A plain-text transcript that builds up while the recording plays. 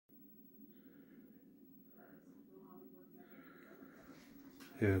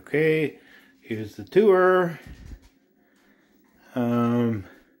Okay, here's the tour. The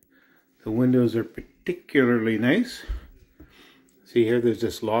windows are particularly nice. See here, there's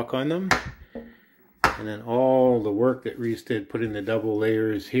this lock on them. And then all the work that Reese did, putting the double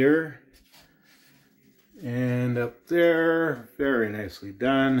layers here. And up there, very nicely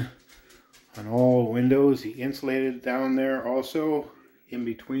done. On all windows, he insulated down there also, in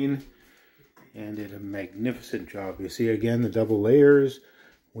between. And did a magnificent job. You see again the double layers.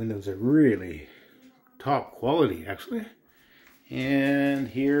 Windows are really top quality actually. And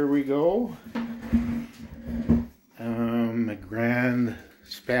here we go. A grand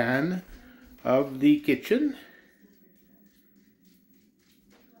span of the kitchen.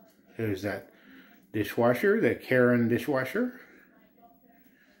 There's that dishwasher, the Karen dishwasher.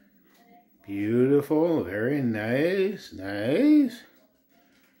 Beautiful, very nice, nice.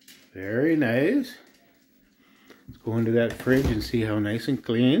 Very nice. Let's go into that fridge and see how nice and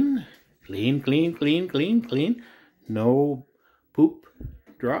clean. Clean, clean, clean, clean, clean. No poop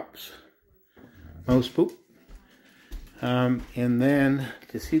drops. Mouse poop. And then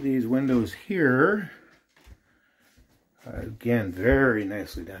to see these windows here, again, very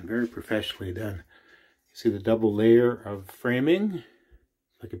nicely done, very professionally done. You see the double layer of framing,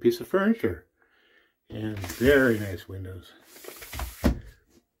 like a piece of furniture. And very nice windows.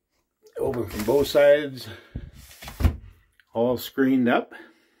 Open from both sides, all screened up.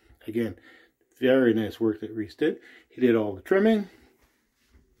 Again, very nice work that Reese did. He did all the trimming,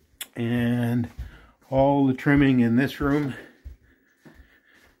 and all the trimming in this room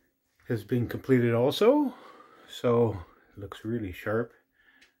has been completed also. So it looks really sharp.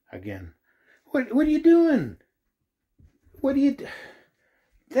 Again, what are you doing? What are you?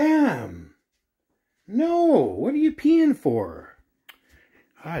 Damn! No! What are you peeing for?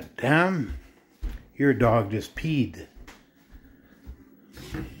 God damn, your dog just peed.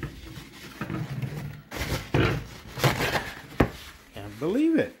 Can't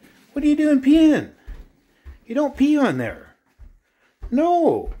believe it. What are you doing peeing? You don't pee on there.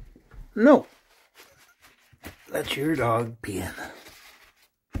 No, no. That's your dog peeing.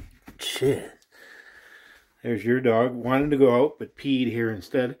 Shit. There's your dog. Wanted to go out, but peed here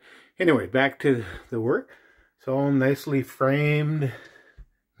instead. Anyway, back to the work. It's all nicely framed.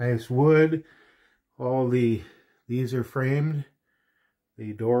 Nice wood. All these are framed.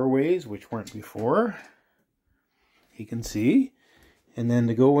 The doorways, which weren't before, you can see. And then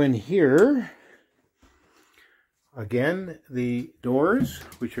to go in here, again, the doors,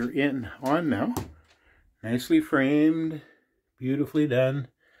 which are on now, nicely framed, beautifully done.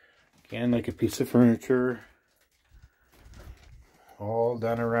 Again, like a piece of furniture. All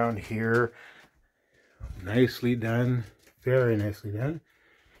done around here. Nicely done. Very nicely done.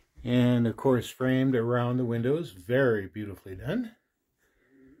 And of course framed around the windows, very beautifully done.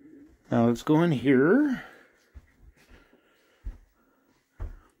 Now let's go in here.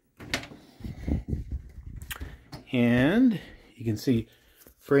 And you can see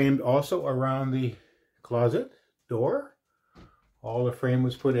framed also around the closet door. All the frame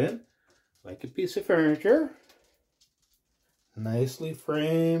was put in like a piece of furniture. Nicely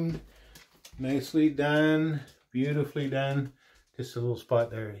framed, nicely done, beautifully done. Just a little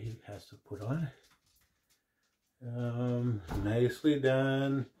spot there he has to put on. Nicely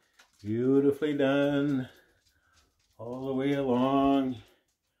done, beautifully done, all the way along,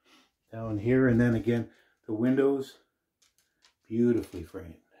 down here, and then again, the windows, beautifully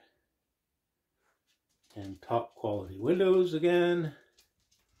framed. And top quality windows again,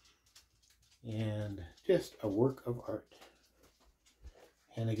 and just a work of art.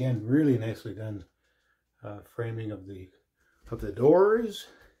 And again, really nicely done framing of the doors,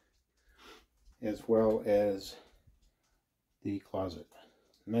 as well as the closet.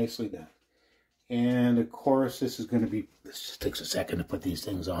 Nicely done. And of course, this just takes a second to put these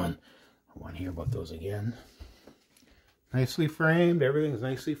things on. I want to hear about those again. Nicely framed, everything's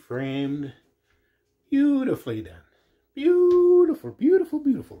nicely framed. Beautifully done. Beautiful, beautiful,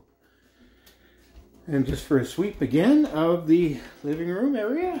 beautiful. And just for a sweep again of the living room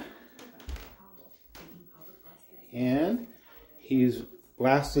area. And he's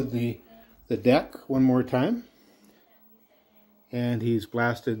blasted the deck one more time. And he's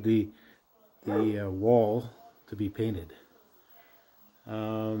blasted the wall to be painted.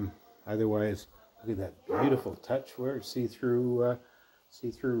 Otherwise, look at that beautiful touch where it's see-through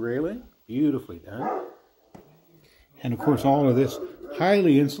railing. Beautifully done. And of course, all of this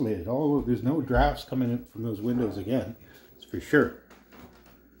highly insulated. There's no drafts coming in from those windows again. That's for sure.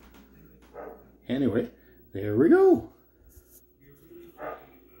 Anyway, there we go.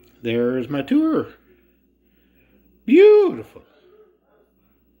 There's my tour. Beautiful.